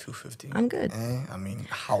 cents. 250. I'm good. I mean,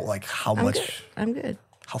 how I'm much? good. I'm good.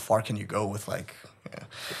 How far can you go with like? Yeah.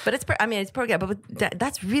 But it's per gallon, but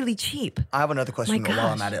that's really cheap. I have another question My while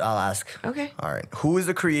I'm gosh. at it. I'll ask. Okay. All right. Who is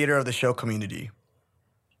the creator of the show Community?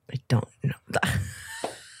 I don't know.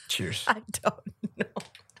 Cheers. I don't know.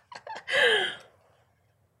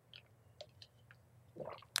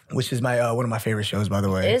 Which is my one of my favorite shows, by the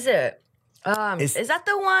way. Is it? Is that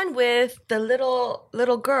the one with the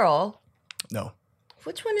little girl? No.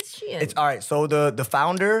 Which one is she in? It's all right. So the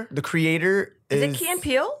founder, the creator Is is it Key and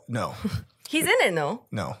Peele? No. He's in it, no?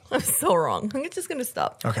 No. I'm so wrong. I'm just gonna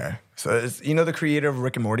stop. Okay. So it's the creator of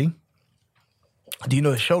Rick and Morty? Do you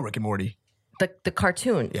know the show Rick and Morty? The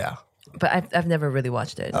cartoon. Yeah. But I've never really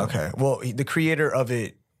watched it. Okay. Well, the creator of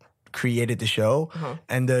it created the show,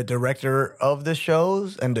 and the director of the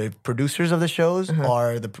shows and the producers of the shows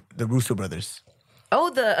are the Russo brothers. Oh,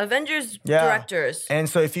 the Avengers directors. And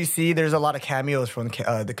so if you see, there's a lot of cameos from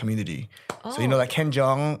the Community. So like Ken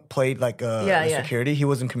Jeong played like security. He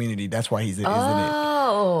was in Community. That's why he's in it.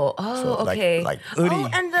 Oh, So, okay. Like Uri,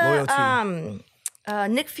 and Loyalty.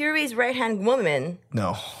 Nick Fury's right-hand woman.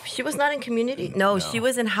 No. She was not in Community? No, she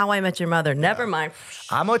was in How I Met Your Mother. Never mind.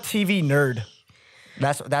 I'm a TV nerd.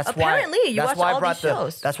 That's Apparently, why. you That's watch why all I brought these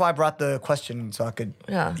shows. That's why I brought the question so I could,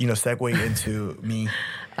 segue into me.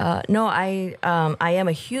 No, I am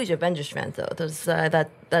a huge Avengers fan, though.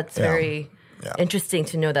 That's very interesting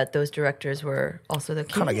to know that those directors were also the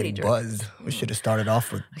Kind of Community getting directors. buzzed. We should have started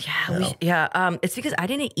off with. It's because I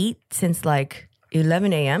didn't eat since like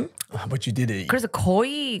 11 a.m. But you did it. 그래서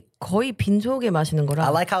거의 빈속에 마시는 거라. I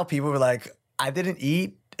like how people were like, I didn't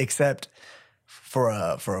eat except for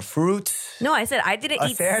a fruit. No, I said I didn't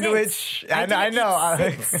eat sandwich. Since. I know.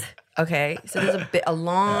 Since. Okay, so there's a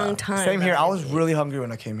long time. Same here. I was really hungry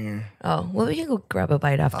when I came here. Oh, well, we can go grab a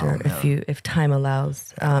bite after if time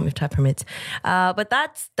allows, if time permits. But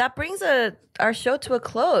that brings our show to a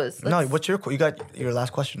close. No, what's you got your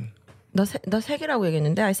last question? 너 세 개라고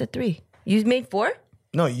얘기했는데 I said 3. You made 4?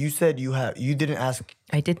 No, you said you didn't ask.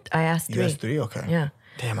 I asked 3. You asked 3? Okay. Yeah.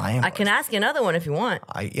 Damn, I am. I can ask you another one if you want.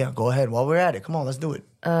 Go ahead. While we're at it, come on, let's do it.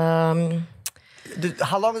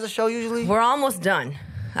 How long is the show usually? We're almost done.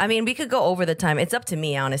 I mean, we could go over the time. It's up to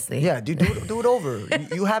me, honestly. Yeah, dude, do it over.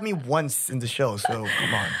 You had me once in the show, so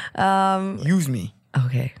come on. Use me.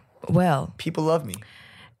 Okay. Well, People love me.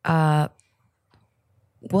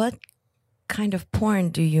 what kind of porn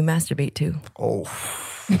do you masturbate to? Oh.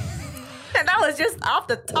 And that was just off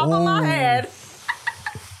the top of my head.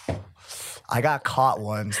 I got caught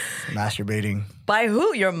once masturbating. By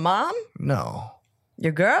who? Your mom? No.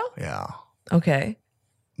 Your girl? Yeah. Okay.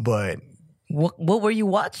 But What were you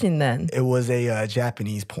watching then? it was a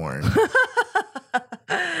Japanese porn.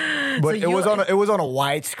 But it was on a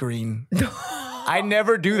widescreen. I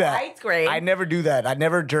never do that. Right grade. I never do that. I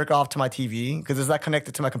never jerk off to my TV because it's not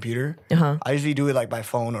connected to my computer. I usually do it like by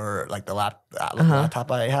phone or like the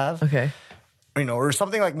laptop I have. Okay. You know, or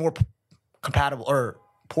something like more compatible or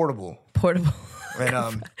portable. Portable.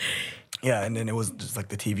 And yeah, and then it was just like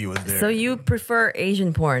the TV was there. So you prefer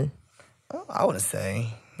Asian porn? I wouldn't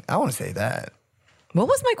say that. What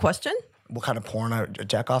was my question? What kind of porn I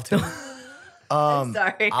jack off to?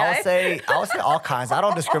 Sorry. I would say all kinds. I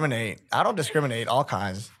don't discriminate. All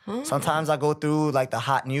kinds. Sometimes I go through like the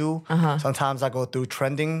hot new. Sometimes I go through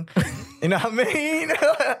trending. You know what I mean?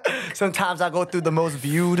 Sometimes I go through the most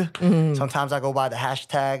viewed. Sometimes I go by the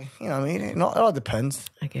hashtag. You know what I mean? It all depends.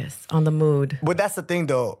 I guess on the mood. But that's the thing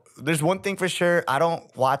though. There's one thing for sure. I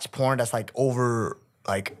don't watch porn that's like over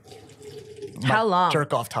like How long?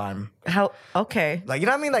 jerk off time. How? Okay. Like, you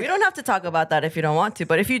know what I mean? Like, We don't have to talk about that if you don't want to,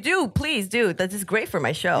 but if you do, please do. That is great for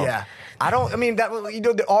my show. yeah. I mean, there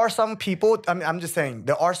are some people, I'm just saying,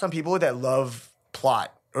 there are some people that love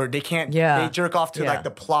plot or they can't, Yeah. they jerk off to Yeah. like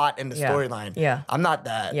the plot and the Yeah. storyline. Yeah. I'm not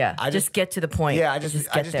that. Yeah. I just get to the point. yeah, I just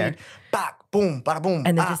get there. need, back, boom, bada boom.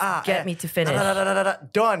 And then just get me to finish.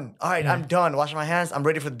 Done. All right, I'm done. Washing my hands. I'm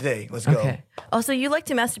ready for the day. Let's go. Okay. Oh, so you like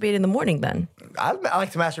to masturbate in the morning then? I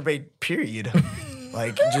like to masturbate, period.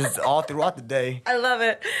 Like, just all throughout the day. I love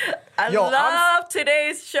it. I Yo, love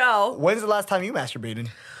today's show. When's the last time you masturbated?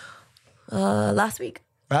 Last week.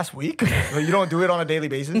 Last week? Like, you don't do it on a daily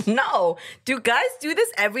basis? No. Do guys do this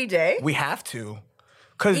every day? We have to.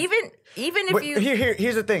 'Cause Even if but you...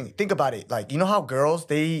 here's the thing. Think about it. Like, you know how girls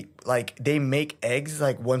they make eggs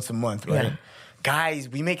like once a month, right? Yeah. Guys,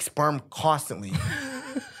 we make sperm constantly.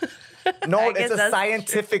 No, I it's guess a that's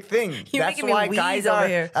scientific thing. You're That's making me why wheeze guys over are.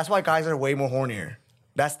 here. That's why guys are way more hornier.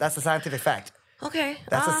 That's a scientific fact. Okay.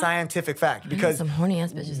 That's a scientific fact because some horny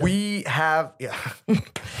ass bitches. we have yeah.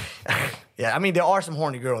 I mean, there are some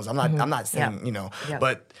horny girls. I'm not saying Yeah. you know, Yeah.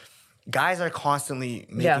 but guys are constantly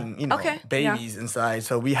Yeah. making you know Okay. Yeah. babies inside,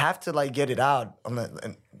 so we have to like get it out.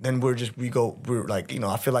 And then we're like you know,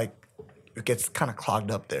 I feel like it gets kind of clogged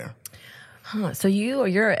up there. Huh, so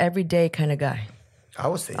you're an everyday kind of guy. I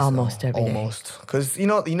would say Almost so. every day. Almost, because you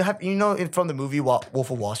know from the movie Wolf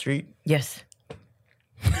of Wall Street. Yes.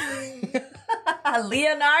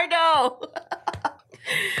 Leonardo.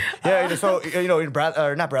 Yeah, so you know,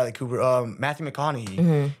 not Bradley Cooper, Matthew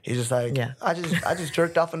McConaughey. He's just like, Yeah. I just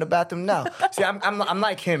jerked off in the bathroom now. See, I'm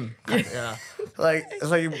like him. Yeah, like it's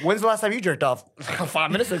like, when's the last time you jerked off?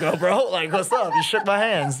 5 minutes ago, bro. Like, what's up? You shook my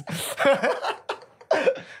hands.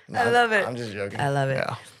 I love it. I'm just joking. I love it.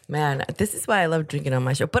 Yeah. Man, this is why I love drinking on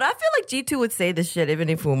my show. But I feel like G2 would say this shit even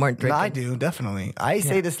if we weren't No, drinking. I do definitely. I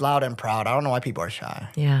say this loud and proud. I don't know why people are shy.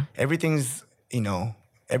 Yeah. Everything's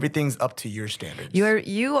up to your standards.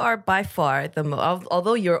 You are by far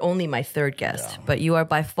although you're only my third guest, but you are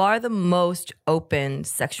by far the most open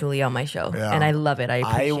sexually on my show. Yeah. And I love it. I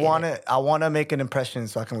appreciate it. I wanna make an impression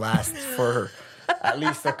so I can last for at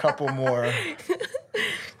least a couple more.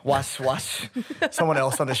 Watch someone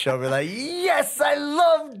else on the show be like, yes, I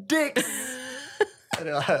love dicks. All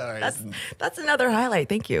right. That's another highlight.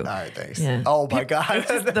 Thank you. All right, thanks. Yeah. Oh my God.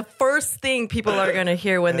 The first thing people are going to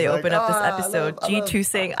hear when they It's open like, up this "Ah, episode, I love- G2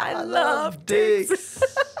 saying, I love dicks.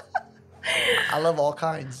 I love all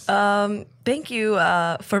kinds. Thank you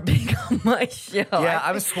for being on my show. Yeah,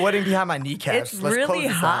 I'm sweating behind my kneecaps. It's Let's close really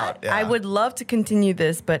this hot. out. Yeah. I would love to continue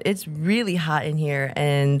this, but it's really hot in here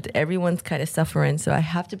and everyone's kind of suffering, so I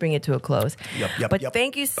have to bring it to a close. But Yep.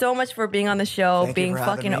 thank you so much for being on the show, Thank you being for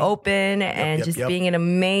having fucking me. open and just yep. being an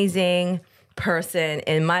amazing person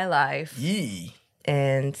in my life Yee.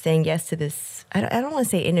 and saying yes to this. I don't want to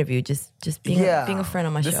say interview, just being a friend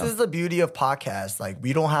on my This show. is the beauty of podcasts. Like,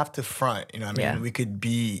 we don't have to front. You know what I mean? Yeah. We could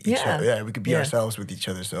be Yeah. other. Yeah, we could be Yeah. ourselves with each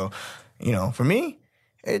other. So, you know, for me,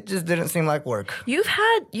 it just didn't seem like work.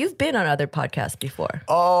 You've been on other podcasts before.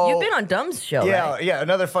 Oh. You've been on Dumb's show, Yeah, right? yeah.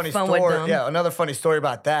 Another funny Fun with story. Dumb. Yeah, another funny story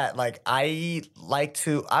about that. Like, I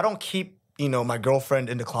don't keep, you know, my girlfriend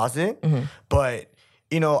in the closet, Mm-hmm. but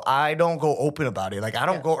you know, I don't go open about it. Like, I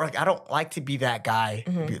don't like to be that guy.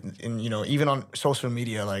 Mm-hmm. And, you know, even on social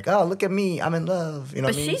media, like, oh, look at me, I'm in love. You know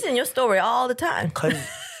But what I mean? she's in your story all the time.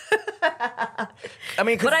 I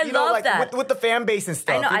mean, But I you know, love like, that. with the fan base and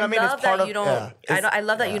stuff. I know. You know I what I mean? love It's part that of, you don't. yeah, I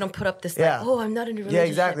love that you don't put up this Yeah. like, oh, I'm not in a relationship.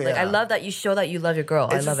 exactly, Like, I yeah. love that you show that you love your girl.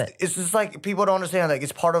 I love it. It's just like people don't understand. Like,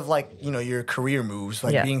 it's part of like, you know, your career moves.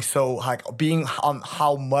 Like, Yeah. being on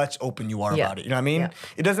how much open you are Yeah. about it. You know what I mean? Yeah.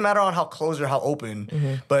 It doesn't matter on how close or how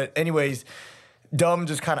open. But anyways, Dumb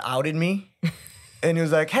just kind of outed me. And he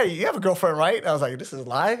was like, hey, you have a girlfriend, right? And I was like, this is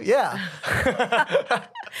live? Yeah.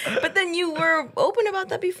 But then you were open about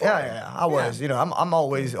that before. Yeah, I was. You know, I'm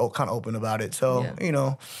always kind of open about it. So, Yeah. you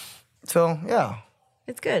know, So, yeah.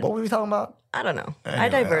 It's good. What were we talking about? I don't know. Anyway, I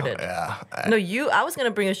diverted. Yeah. No, I was going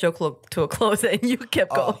to bring a show to a close and you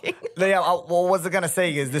kept going. Yeah, well, what was I going to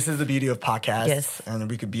say is this is the beauty of podcasts. Yes. And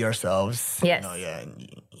we could be ourselves. Yes.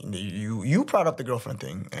 And you brought up the girlfriend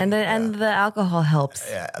thing. And the alcohol helps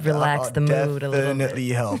relax the mood a little bit. Definitely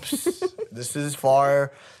helps. This is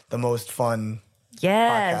far the most fun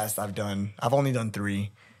Yes. podcast I've done. I've only done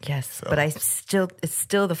 3. Yes, but it's still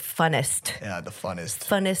the funnest. Yeah, the funnest.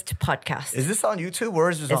 Funnest podcast. Is this on YouTube or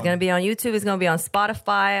is this It's going to be on YouTube. It's going to be on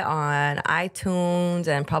Spotify, on iTunes,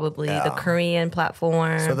 and probably the Korean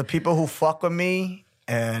platform. So the people who fuck with me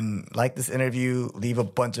and like this interview, leave a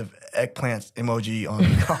bunch of eggplants emoji on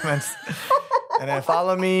the comments. And then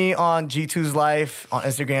follow me on G2's Life on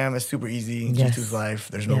Instagram. It's super easy. Yes. G2's Life.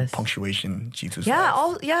 There's no punctuation. G2's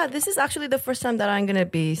Life. This is actually the first time that I'm going to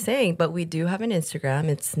be saying, but we do have an Instagram.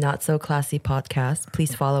 It's Not So Classy Podcast.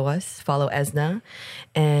 Please follow us. Follow Esna.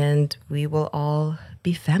 And we will all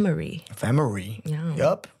be family. Family. Yeah.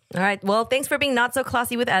 Yup. All right. Well, thanks for being Not So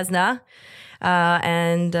Classy with Esna.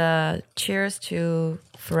 And cheers to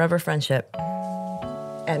forever friendship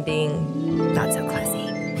and being not so classy.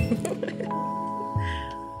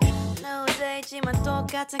 지만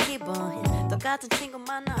똑같은 기분 똑같은 친구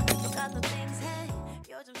만나 똑같은 things 해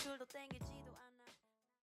요즘 술도 땡기지